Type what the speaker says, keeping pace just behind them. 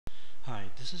Hi,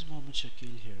 this is Mohammed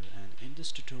Shakil here, and in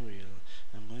this tutorial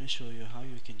I'm going to show you how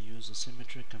you can use the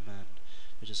Symmetry command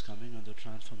which is coming under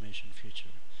transformation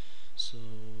feature. So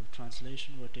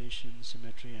translation, rotation,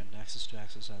 symmetry and axis to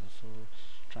axis are the four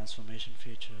transformation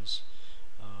features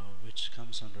which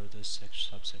comes under this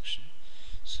subsection.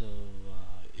 So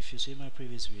if you see my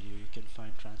previous video, you can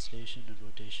find translation and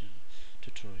rotation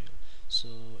tutorial.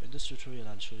 So in this tutorial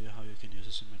I'll show you how you can use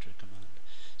the Symmetry command.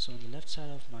 So on the left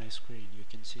side of my screen you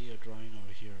can see a drawing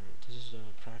over here. This is the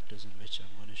practice in which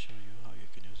I'm going to show you how you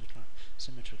can use the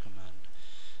Symmetry command.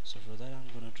 So for that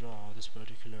I'm going to draw this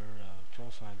particular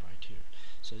profile right here.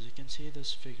 So as you can see,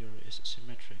 this figure is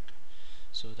symmetric.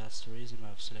 So that's the reason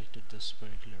I've selected this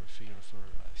particular figure for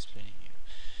explaining you.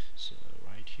 So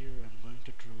right here I'm going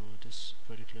to draw this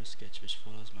particular sketch which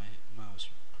follows my mouse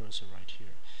cursor right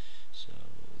here. So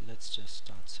let's just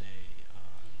start. Say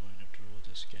I'm going to draw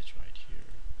the sketch right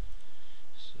here.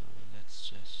 So let's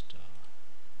just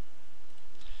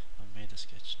I've made the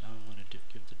sketch. Now I'm going to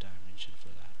give the dimension for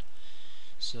that.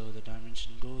 So the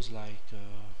dimension goes like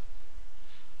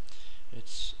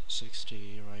it's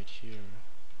 60 right here,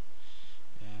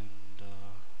 and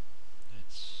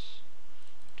it's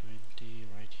 20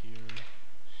 right here,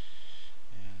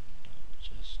 and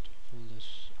just pull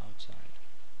this outside.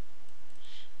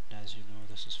 And as you know,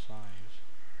 this is 5,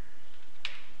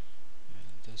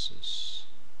 and this is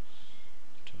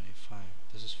 25.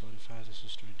 This is 45. This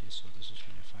is 20. So this is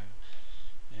 25,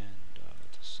 and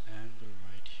this angle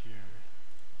right here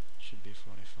should be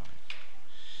 45.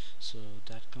 So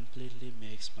that completely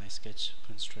makes my sketch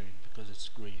constrained because it's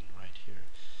green right here.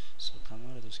 So come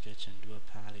out of the sketch and do a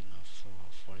padding of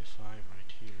 45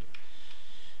 right here.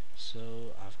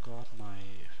 So I've got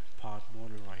my part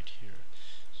model right here.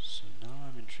 So now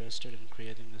I'm interested in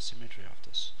creating the symmetry of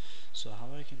this. So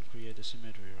how I can create the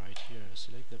symmetry right here,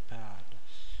 select the pad,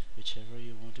 whichever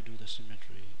you want to do the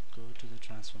symmetry, go to the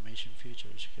transformation feature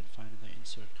which you can find in the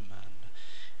insert command,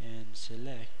 and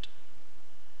select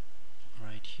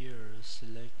right here,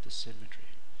 select the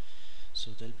symmetry.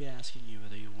 So they'll be asking you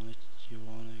whether you want to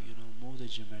move the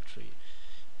geometry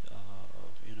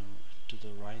to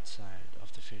the right side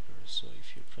of the figure. So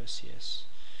if you press yes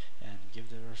and give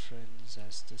the reference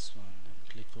as this one and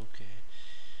click OK,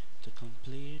 the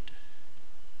complete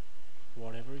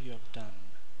whatever you have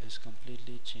done is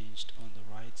completely changed on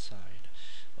the right side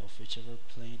of whichever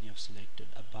plane you have selected.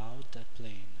 About that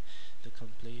plane, the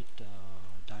complete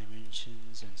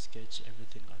dimensions and sketch,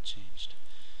 everything got changed.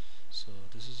 So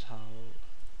this is how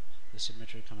the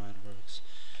Symmetry command works.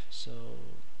 So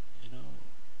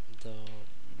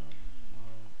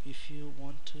if you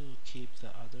want to keep the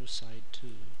other side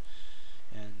too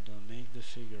and make the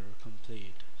figure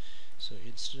complete, so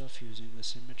instead of using the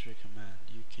Symmetry command,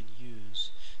 you can use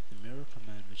the mirror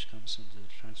command which comes into the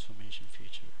transformation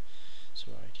feature.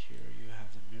 So right here you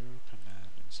have the mirror command,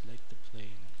 and select the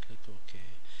plane and click OK,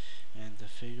 and the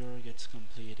figure gets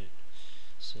completed.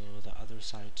 So the other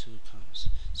side too comes.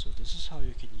 So this is how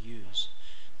you can use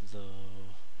the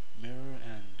mirror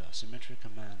and Symmetry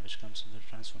command which comes in the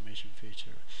transformation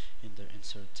feature in the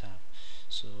insert tab.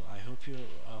 So I hope you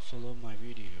follow my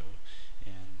video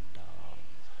and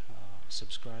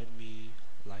subscribe me,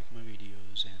 like my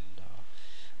videos, and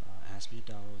ask me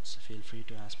doubts. Feel free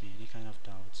to ask me any kind of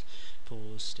doubts,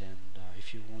 post, and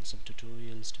if you want some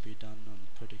tutorials to be done on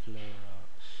particular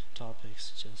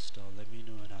topics, just let me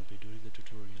know and I'll be doing the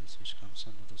tutorials which comes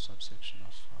under the subsection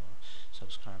of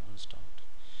subscribers doubt.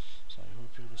 So I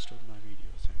hope you understood my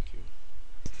video. Thank you.